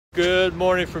Good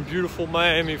morning from beautiful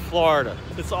Miami, Florida.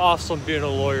 It's awesome being a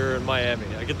lawyer in Miami.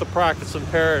 I get to practice in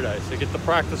paradise. I get to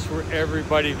practice where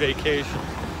everybody vacations.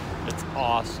 It's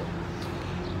awesome.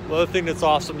 Another thing that's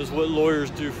awesome is what lawyers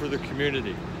do for the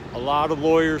community. A lot of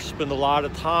lawyers spend a lot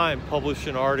of time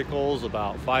publishing articles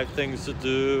about 5 things to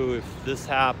do if this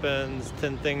happens,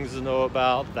 10 things to know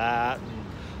about that. And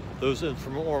those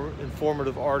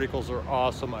informative articles are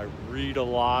awesome. I read a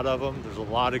lot of them. There's a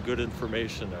lot of good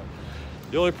information there.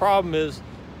 The only problem is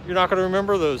you're not going to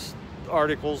remember those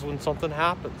articles when something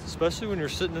happens, especially when you're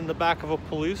sitting in the back of a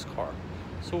police car.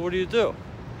 So what do? Why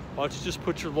don't you just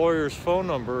put your lawyer's phone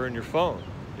number in your phone?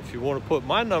 If you want to put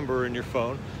my number in your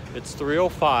phone, it's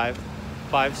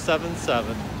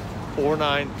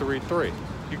 305-577-4933.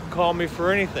 You can call me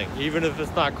for anything, even if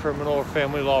it's not criminal or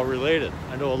family law related.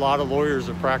 I know a lot of lawyers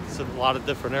that practice in a lot of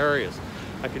different areas.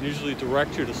 I can usually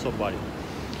direct you to somebody.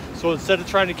 So instead of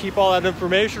trying to keep all that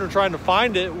information or trying to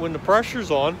find it when the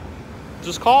pressure's on,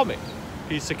 just call me.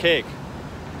 Piece of cake.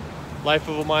 Life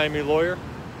of a Miami lawyer,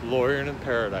 lawyering in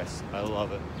paradise. I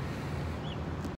love it.